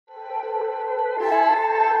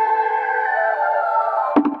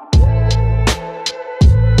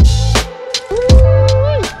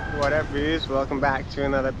Brews, welcome back to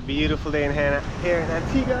another beautiful day in here in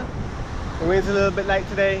Antigua. The wind's a little bit light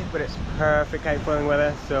today, but it's perfect kite foiling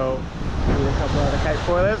weather, so me and a couple other kite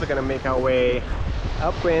foilers are going to make our way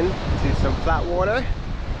upwind to some flat water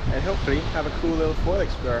and hopefully have a cool little foil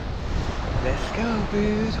explore. Let's go,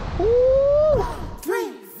 Brews! Woo!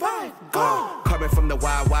 3, 5, go! Coming from the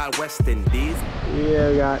wild, wild West Indies. Yeah,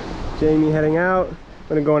 we got Jamie heading out.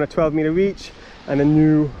 We're going to go on a 12-meter reach and a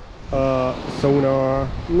new sonar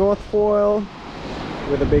north foil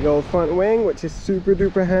with a big old front wing, which is super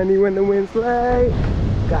duper handy when the wind's light.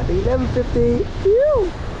 Got the 1150. Whew.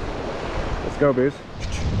 Let's go, Booze.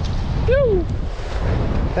 Whew.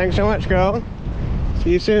 Thanks so much, girl.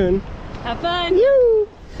 See you soon. Have fun.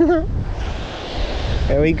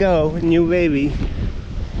 There we go, new baby.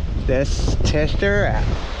 Let's test her out.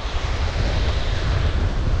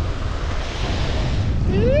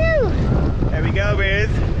 There we go, Booze.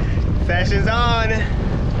 Session's on.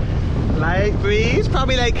 Light breeze,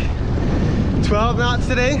 probably like 12 knots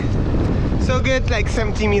today. So good, like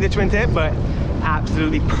 17-meter twin tip, but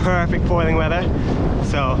absolutely perfect foiling weather.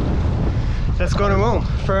 So let's go to Rome.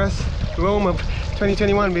 First Rome of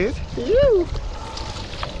 2021, Booze. Woo!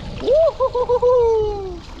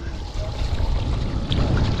 Woo-hoo-hoo-hoo-hoo!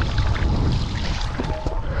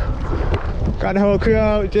 Got the whole crew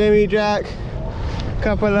out, Jamie, Jack,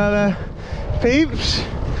 couple other peeps.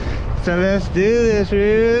 So let's do this,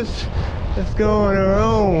 Ruth. Let's go on our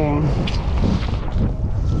own.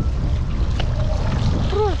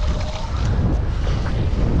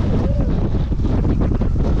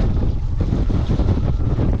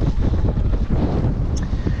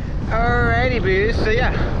 Alrighty, Bruce. So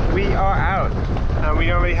yeah, we are out. We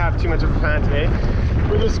don't really have too much of a plan today.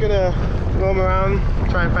 We're just gonna roam around,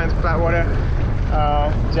 try and find some flat water.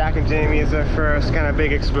 Jack and Jamie is our first kind of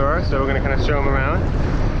big explorer, so we're gonna kind of show them around.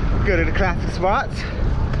 Go to the classic spots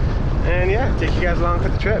and yeah, take you guys along for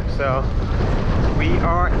the trip. So we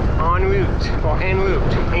are en route, or en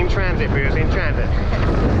route, in transit, Bruce, in transit.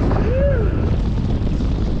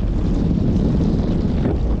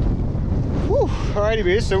 Whew. Alrighty,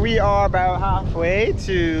 Bruce, so we are about halfway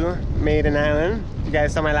to Maiden Island. If you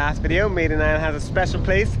guys saw my last video, Maiden Island has a special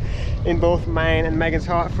place in both mine and Megan's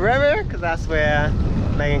heart forever, because that's where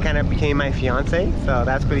Megan kind of became my fiance, so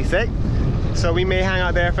that's pretty sick. So we may hang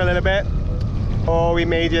out there for a little bit, or we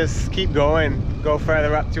may just keep going, go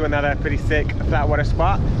further up to another pretty sick flat water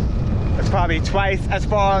spot. It's probably twice as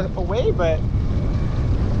far away, but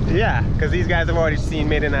yeah, because these guys have already seen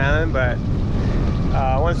Maiden Island, but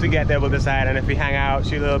once we get there we'll decide, and if we hang out,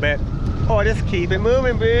 shoot a little bit, or just keep it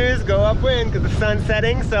moving, Booze, go upwind, because the sun's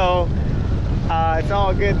setting, so it's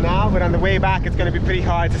all good now, but on the way back it's going to be pretty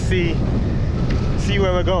hard to see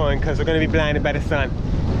where we're going, because we're going to be blinded by the sun.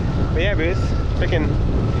 But yeah, Bruce, freaking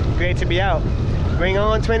great to be out. Bring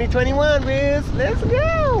on 2021, Bruce. Let's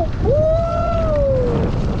go! Woo!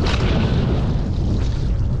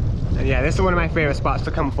 And yeah, this is one of my favorite spots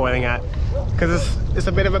to come foiling at, because it's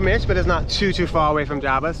a bit of a miss, but it's not too far away from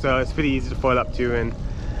Java, so it's pretty easy to foil up to, and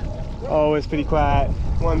always pretty quiet.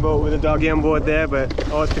 One boat with a doggy on board there, but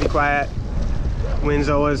always pretty quiet. Wind's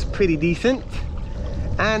always pretty decent,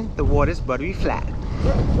 and the water's buttery flat.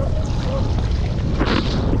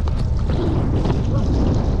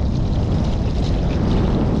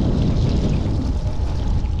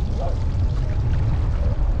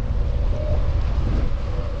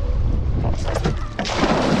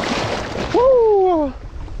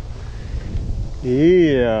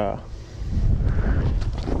 Yeah,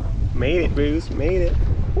 made it, Bruce, made it.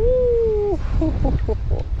 Woo.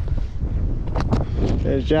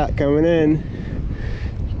 There's Jack coming in.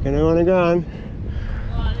 Gonna wanna go on.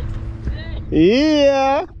 Oh, this is sick.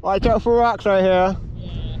 Yeah, watch out for rocks right here.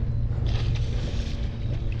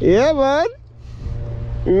 Yeah, bud,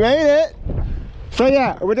 we made it. So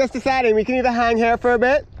yeah, we're just deciding we can either hang here for a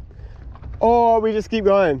bit or we just keep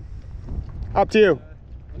going. Up to you.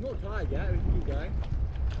 I'm not tired yet, we can keep going.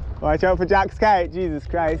 Watch out for Jack's kite, Jesus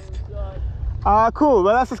Christ. Cool,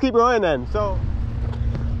 well let's just keep going then. So,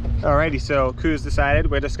 alrighty, so crew's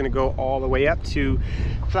decided we're just gonna go all the way up to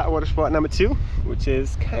flat water spot number 2, which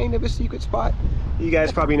is kind of a secret spot. You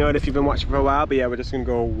guys probably know it if you've been watching for a while, but yeah, we're just gonna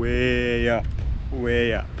go way up,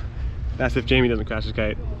 way up. That's if Jamie doesn't crash his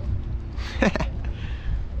kite.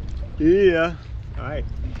 Yeah, alright.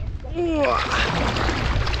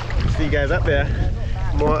 See you guys up there.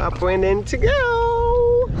 More upwind in to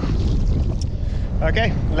go.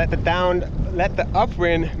 Okay, let the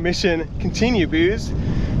upwind mission continue, Booze.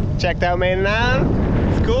 Checked out Maiden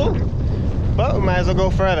Island. It's cool, but we might as well go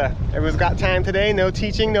further. Everyone's got time today, no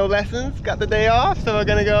teaching, no lessons, got the day off, so we're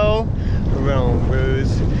gonna go Rome,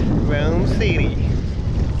 Booze. Rome City.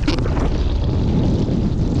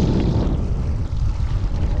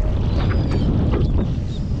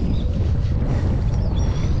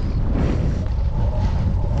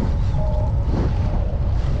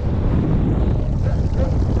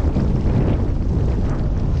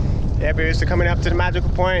 Bruce. So coming up to the magical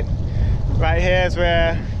point. Right here is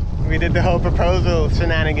where we did the whole proposal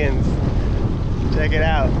shenanigans. Check it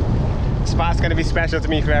out. The spot's gonna be special to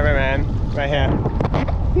me forever, man. Right here.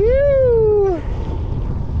 Woo!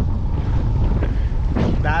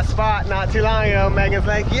 That spot not too long ago, Megan's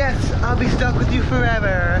like, yes, I'll be stuck with you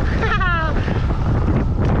forever.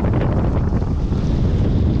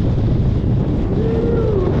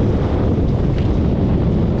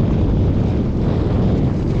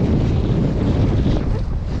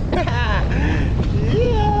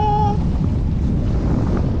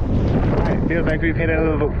 Feels like we've hit a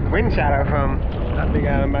little wind shadow from that big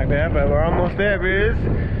island back there, but we're almost there, Bruce.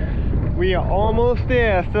 We are almost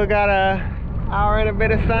there. Still got a hour and a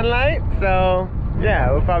bit of sunlight, so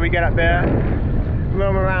yeah, we'll probably get up there,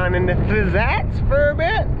 roam around in the flats for a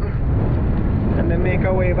bit, and then make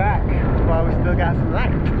our way back while we still got some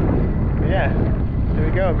light. But yeah, here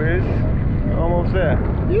we go, Bruce. Almost there.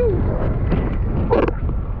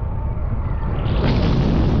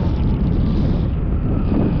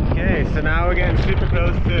 Okay, so now we're getting super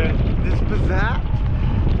close to this bazaar,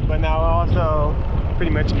 but now we're also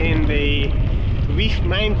pretty much in the reef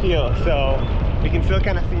minefield, so we can still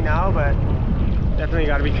kind of see now, but definitely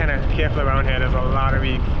got to be kind of careful around here. There's a lot of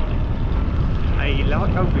reef. A lot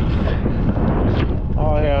of reef.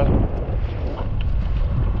 Oh yeah.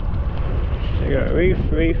 There you go, reef,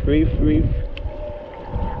 reef, reef, reef.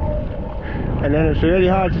 And then it's really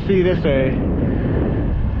hard to see this way.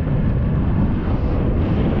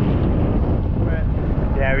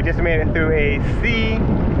 Yeah, we just made it through a sea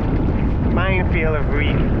minefield of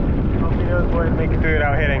reef. Hopefully those boys make it through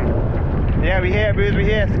without hitting. Yeah, we here, Bruce, we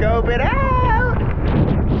here. Scope it out!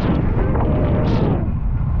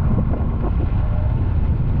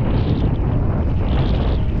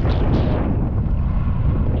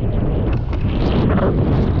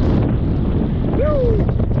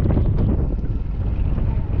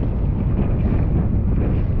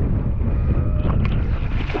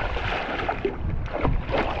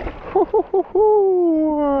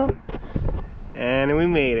 And we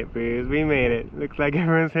made it, Bruce. We made it. Looks like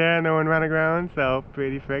everyone's here, no one ran aground, so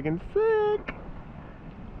pretty friggin' sick.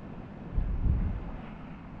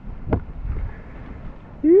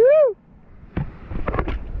 Woo!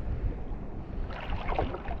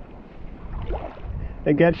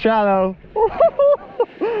 It gets shallow.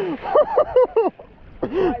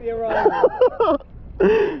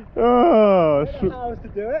 Oh, How to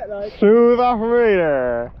do it? Like, smooth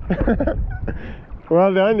operator.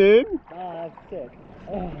 Well done, dude. ah, that's sick.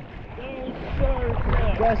 Oh.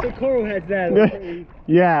 There's some coral heads there.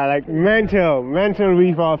 Yeah, like mental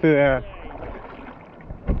reef all through there.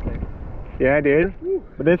 Yeah, dude.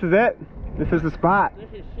 But this is it. This is the spot.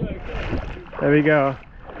 This is so cool. There we go.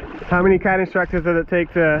 How many kite instructors does it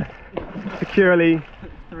take to securely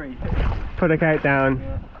 3. put a kite down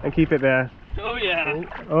and keep it there? Oh yeah.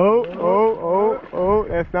 Oh,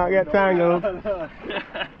 let's not get tangled.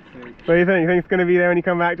 What do you think? You think it's going to be there when you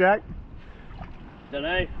come back, Jack? Don't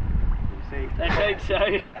know. Let's hope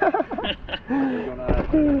so.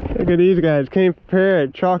 Look at these guys, came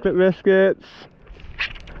prepared. Chocolate biscuits,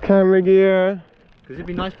 camera gear. Because it'd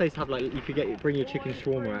be a nice place to have, like, you could bring your chicken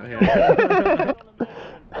shawarma out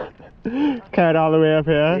here. Carried all the way up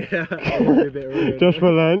here. Yeah, a bit ruined. Just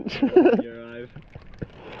for lunch. You arrive.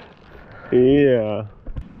 Yeah.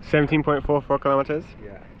 17.44 kilometers.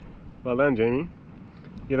 Yeah. Well done, Jamie.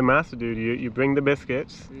 You're the master, dude. You bring the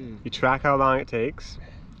biscuits, you track how long it takes,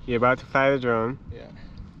 you're about to fly the drone. Yeah.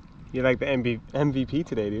 You're like the MVP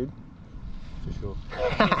today, dude. For sure.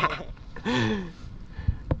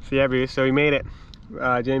 So yeah, Bruce, so we made it.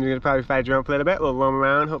 James is going to probably fly the drone for a little bit. We'll roam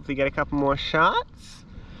around, hopefully get a couple more shots.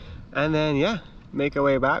 And then, yeah, make our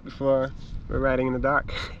way back before we're riding in the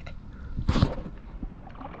dark.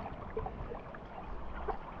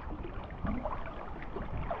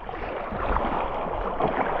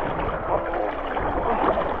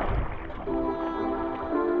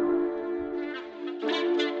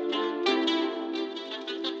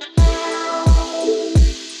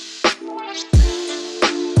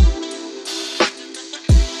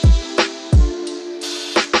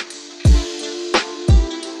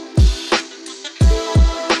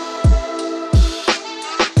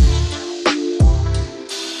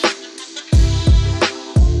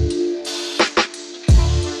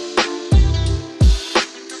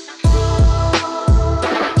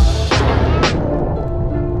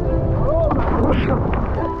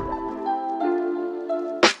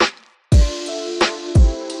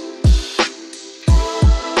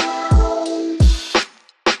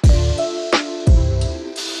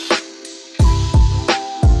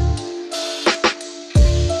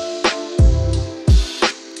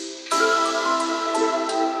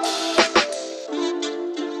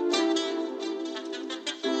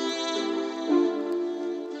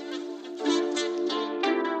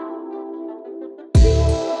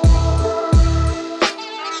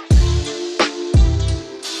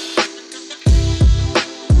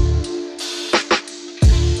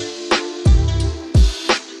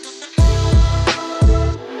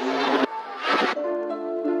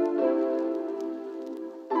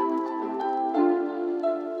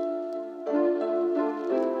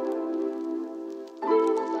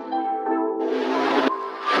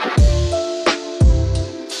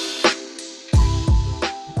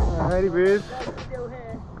 Alrighty, boys. Still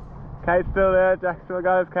here. Kite's still there. Jack still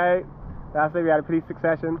got his kite. Last night we had a pretty sick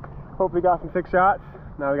session. Hope we got some sick shots.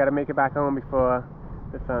 Now we got to make it back home before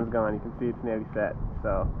the sun's gone. You can see it's nearly set.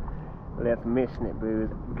 So let's mission it, boys.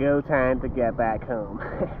 Go time to get back home.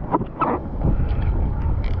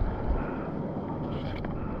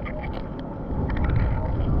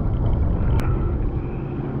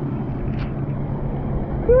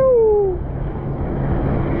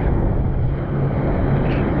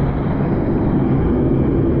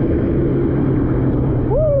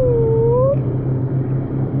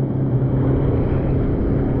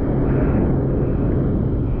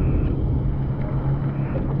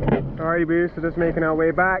 Alrighty, boys, so just making our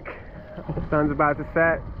way back. The sun's about to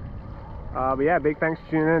set. But yeah, big thanks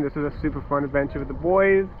for tuning in. This was a super fun adventure with the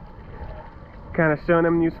boys. Kind of showing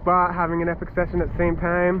them a new spot, having an epic session at the same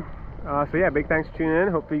time. So yeah, big thanks for tuning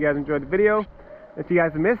in. Hopefully you guys enjoyed the video. If you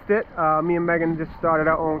guys missed it, me and Megan just started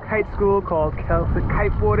our own kite school called Kelsick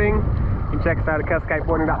Kiteboarding. You can check us out at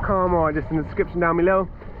kelsickiteboarding.com or just in the description down below.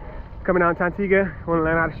 Coming down to Antigua, you want to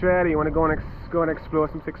learn how to shred, or you want to go and explore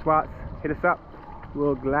some sick spots, hit us up.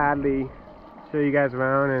 We'll gladly show you guys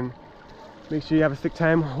around and make sure you have a sick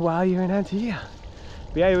time while you're in Antigua.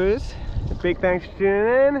 But yeah, anyways, big thanks for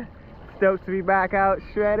tuning in. Stoked to be back out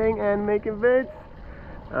shredding and making vids.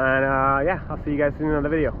 And yeah, I'll see you guys soon in another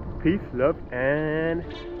video. Peace, love, and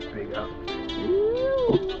big up.